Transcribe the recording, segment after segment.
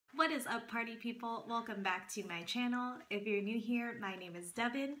What is up, party people? Welcome back to my channel. If you're new here, my name is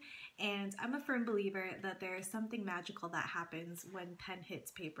Devin, and I'm a firm believer that there is something magical that happens when pen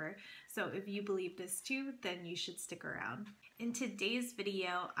hits paper. So if you believe this too, then you should stick around. In today's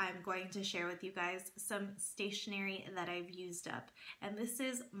video, I'm going to share with you guys some stationery that I've used up. And this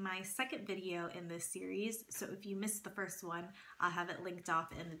is my second video in this series, so if you missed the first one, I'll have it linked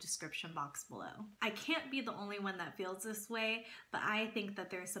off in the description box below. I can't be the only one that feels this way, but I think that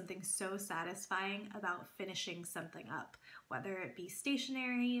there's something so satisfying about finishing something up, whether it be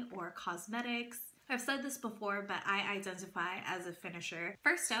stationery or cosmetics. I've said this before, but I identify as a finisher.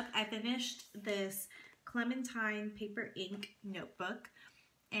 First up, I finished this Clementine paper ink notebook,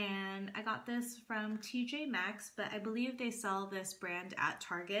 and I got this from TJ Maxx, but I believe they sell this brand at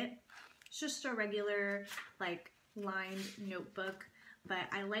Target. It's just a regular like lined notebook, but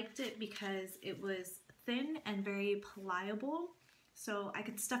I liked it because it was thin and very pliable, so I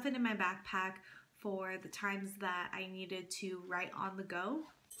could stuff it in my backpack for the times that I needed to write on the go.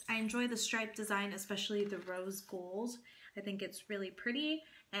 I enjoy the stripe design, especially the rose gold. I think it's really pretty,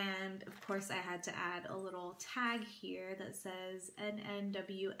 and of course I had to add a little tag here that says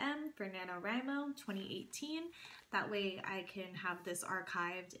NNWM for NaNoWriMo 2018. That way I can have this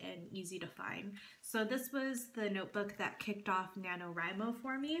archived and easy to find. So this was the notebook that kicked off NaNoWriMo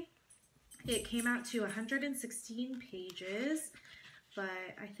for me. It came out to 116 pages, but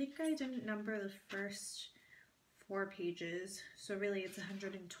I think I didn't number the first 4 pages, so really it's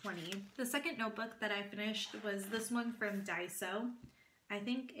 120. The second notebook that I finished was this one from Daiso. I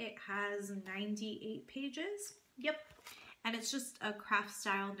think it has 98 pages. Yep. And it's just a craft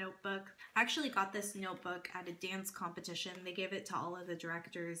style notebook. I actually got this notebook at a dance competition. They gave it to all of the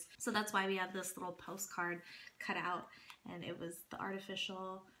directors. So that's why we have this little postcard cut out, and it was the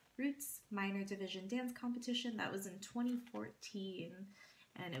Artificial Roots Minor Division Dance Competition. That was in 2014.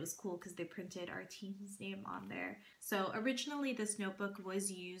 And it was cool because they printed our team's name on there. So originally this notebook was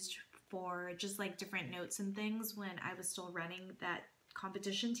used for just like different notes and things when I was still running that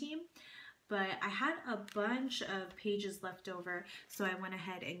competition team. But I had a bunch of pages left over, so I went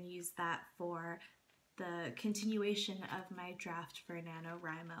ahead and used that for the continuation of my draft for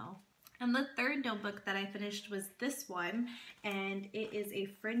NaNoWriMo. And the third notebook that I finished was this one, and it is a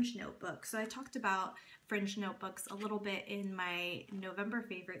fringe notebook. So I talked about fringe notebooks a little bit in my November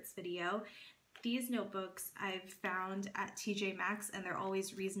favorites video. These notebooks I've found at TJ Maxx, and they're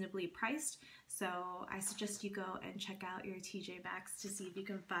always reasonably priced. So I suggest you go and check out your TJ Maxx to see if you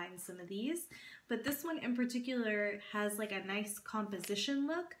can find some of these. But this one in particular has like a nice composition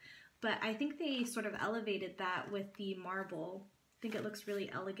look, but I think they sort of elevated that with the marble. I think it looks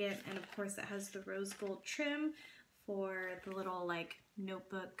really elegant, and of course it has the rose gold trim for the little like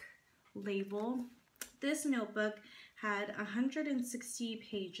notebook label. This notebook had 160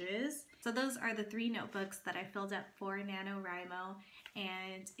 pages. So those are the 3 notebooks that I filled up for NaNoWriMo,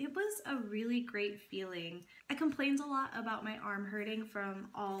 and it was a really great feeling. I complained a lot about my arm hurting from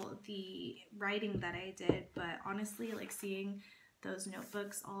all the writing that I did, but honestly, like seeing those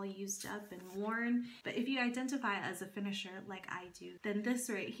notebooks all used up and worn. But if you identify as a finisher like I do, then this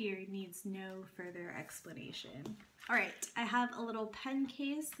right here needs no further explanation. Alright, I have a little pen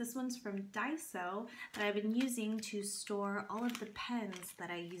case. This one's from Daiso that I've been using to store all of the pens that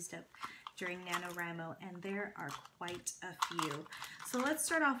I used up during NaNoWriMo, and there are quite a few. So let's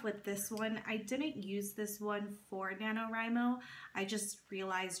start off with this one. I didn't use this one for NaNoWriMo. I just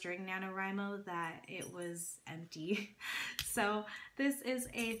realized during NaNoWriMo that it was empty. So this is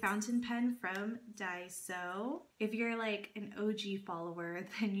a fountain pen from Daiso. If you're like an OG follower,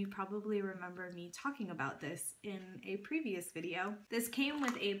 then you probably remember me talking about this in a previous video. This came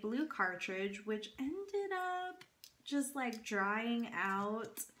with a blue cartridge, which ended up just like drying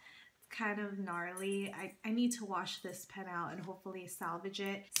out. Kind of gnarly. I need to wash this pen out and hopefully salvage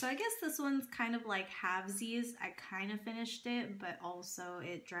it. So I guess this one's kind of like halvesies. I kind of finished it, but also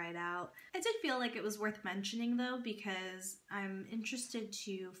it dried out. I did feel like it was worth mentioning though, because I'm interested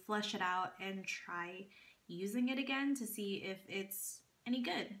to flesh it out and try using it again to see if it's any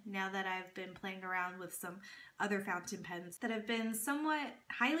good now that I've been playing around with some other fountain pens that have been somewhat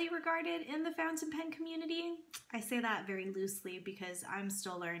highly regarded in the fountain pen community. I say that very loosely because I'm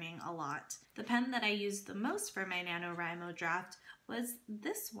still learning a lot. The pen that I used the most for my NaNoWriMo draft was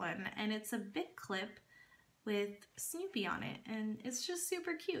this one, and it's a big clip with Snoopy on it, and it's just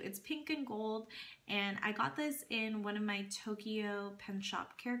super cute. It's pink and gold, and I got this in one of my Tokyo Pen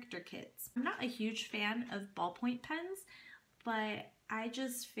Shop character kits. I'm not a huge fan of ballpoint pens, but I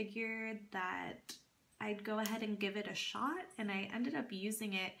just figured that I'd go ahead and give it a shot, and I ended up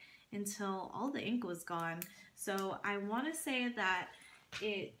using it until all the ink was gone. So I want to say that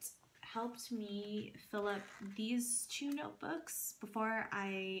it helped me fill up these 2 notebooks before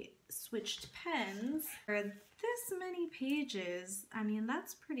I switched pens. For this many pages, I mean,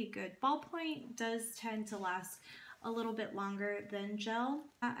 that's pretty good. Ballpoint does tend to last a little bit longer than gel.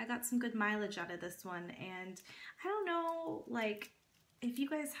 I got some good mileage out of this one, and I don't know, like, if you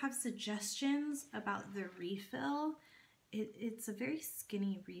guys have suggestions about the refill. It's a very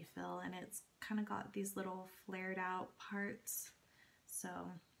skinny refill, and it's kind of got these little flared out parts. So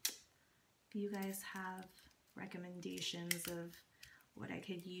if you guys have recommendations of what I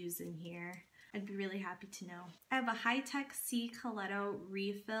could use in here, I'd be really happy to know. I have a High-Tech C Coletto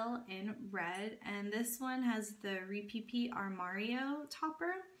refill in red, and this one has the Repeat Armario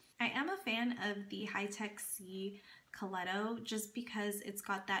topper. I am a fan of the High-Tech C Coletto just because it's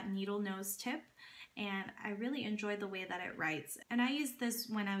got that needle nose tip, and I really enjoy the way that it writes. And I used this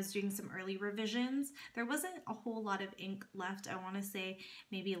when I was doing some early revisions. There wasn't a whole lot of ink left. I want to say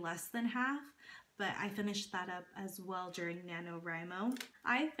maybe less than half, but I finished that up as well during NaNoWriMo.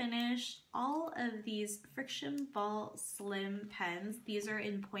 I finished all of these Friction Ball Slim pens. These are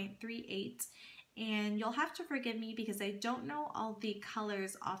in 0.38. And you'll have to forgive me because I don't know all the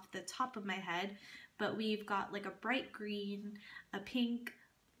colors off the top of my head, but we've got like a bright green, a pink.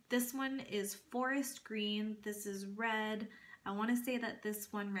 This one is forest green. This is red. I want to say that this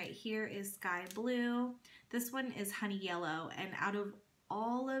one right here is sky blue. This one is honey yellow. And out of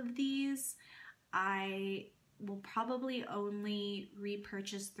all of these, I will probably only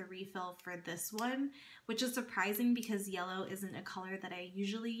repurchase the refill for this one, which is surprising because yellow isn't a color that I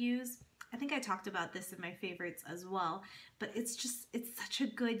usually use. I think I talked about this in my favorites as well, but it's such a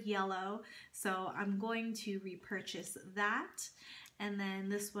good yellow. So I'm going to repurchase that. And then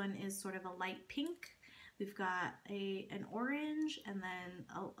this one is sort of a light pink. We've got an orange and then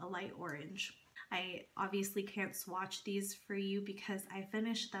a light orange. I obviously can't swatch these for you because I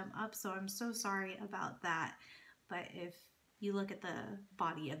finished them up, so I'm so sorry about that. But if you look at the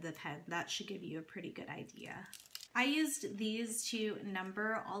body of the pen, that should give you a pretty good idea. I used these to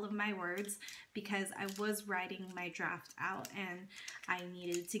number all of my words because I was writing my draft out and I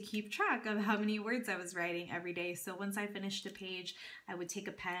needed to keep track of how many words I was writing every day. So once I finished a page, I would take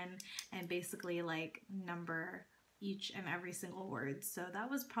a pen and basically like number each and every single word. So that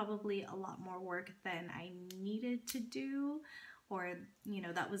was probably a lot more work than I needed to do, or you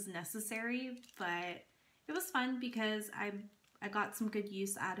know, that was necessary, but it was fun because I got some good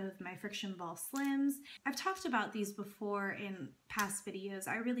use out of my Friction Ball Slims. I've talked about these before in past videos.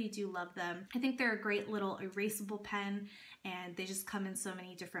 I really do love them. I think they're a great little erasable pen, and they just come in so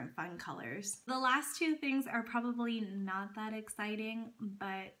many different fun colors. The last 2 things are probably not that exciting,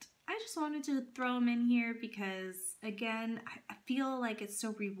 but I just wanted to throw them in here because, again, I feel like it's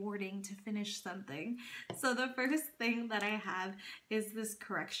so rewarding to finish something. So the first thing that I have is this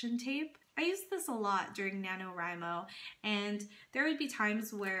correction tape. I used this a lot during NaNoWriMo, and there would be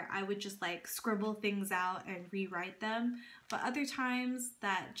times where I would just like scribble things out and rewrite them, but other times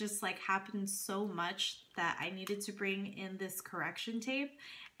that just like happened so much that I needed to bring in this correction tape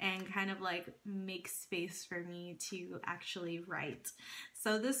and kind of like make space for me to actually write.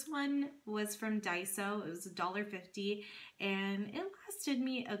 So this one was from Daiso. It was $1.50 and it lasted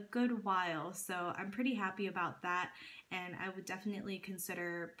me a good while, so I'm pretty happy about that, and I would definitely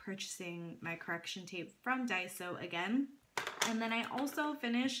consider purchasing my correction tape from Daiso again. And then I also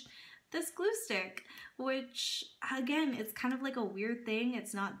finished this glue stick, which again, it's kind of like a weird thing.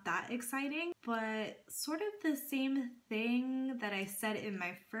 It's not that exciting, but sort of the same thing that I said in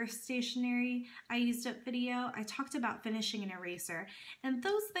my first stationery I used up video. I talked about finishing an eraser, and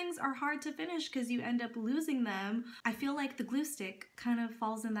those things are hard to finish because you end up losing them. I feel like the glue stick kind of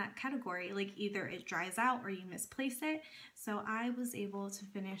falls in that category, like either it dries out or you misplace it. So I was able to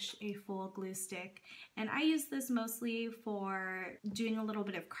finish a full glue stick, and I use this mostly for doing a little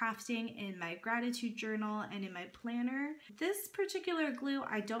bit of crafting in my gratitude journal and in my planner. This particular glue,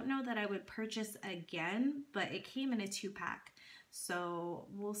 I don't know that I would purchase again, but it came in a 2-pack. So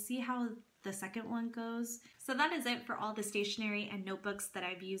we'll see how the second one goes. So that is it for all the stationery and notebooks that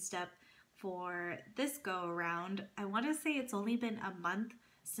I've used up for this go around. I want to say it's only been a month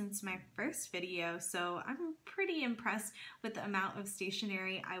since my first video, so I'm pretty impressed with the amount of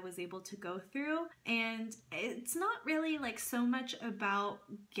stationery I was able to go through. And it's not really like so much about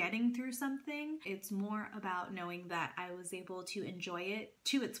getting through something, it's more about knowing that I was able to enjoy it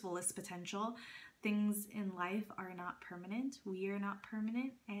to its fullest potential. Things in life are not permanent, we are not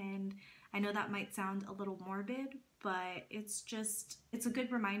permanent, and I know that might sound a little morbid, but it's a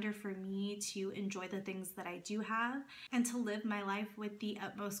good reminder for me to enjoy the things that I do have and to live my life with the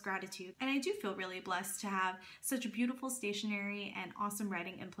utmost gratitude. And I do feel really blessed to have such beautiful stationery and awesome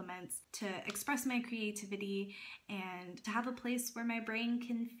writing implements to express my creativity and to have a place where my brain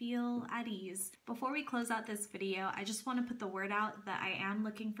can feel at ease. Before we close out this video, I just want to put the word out that I am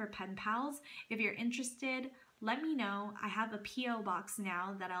looking for pen pals. If you're interested, let me know. I have a P.O. box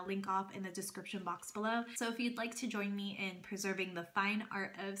now that I'll link off in the description box below. So if you'd like to join me in preserving the fine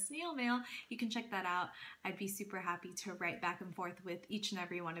art of snail mail, you can check that out. I'd be super happy to write back and forth with each and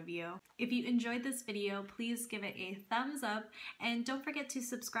every one of you. If you enjoyed this video, please give it a thumbs up and don't forget to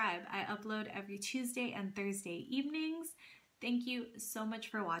subscribe. I upload every Tuesday and Thursday evenings. Thank you so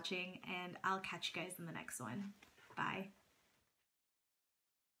much for watching, and I'll catch you guys in the next one. Bye.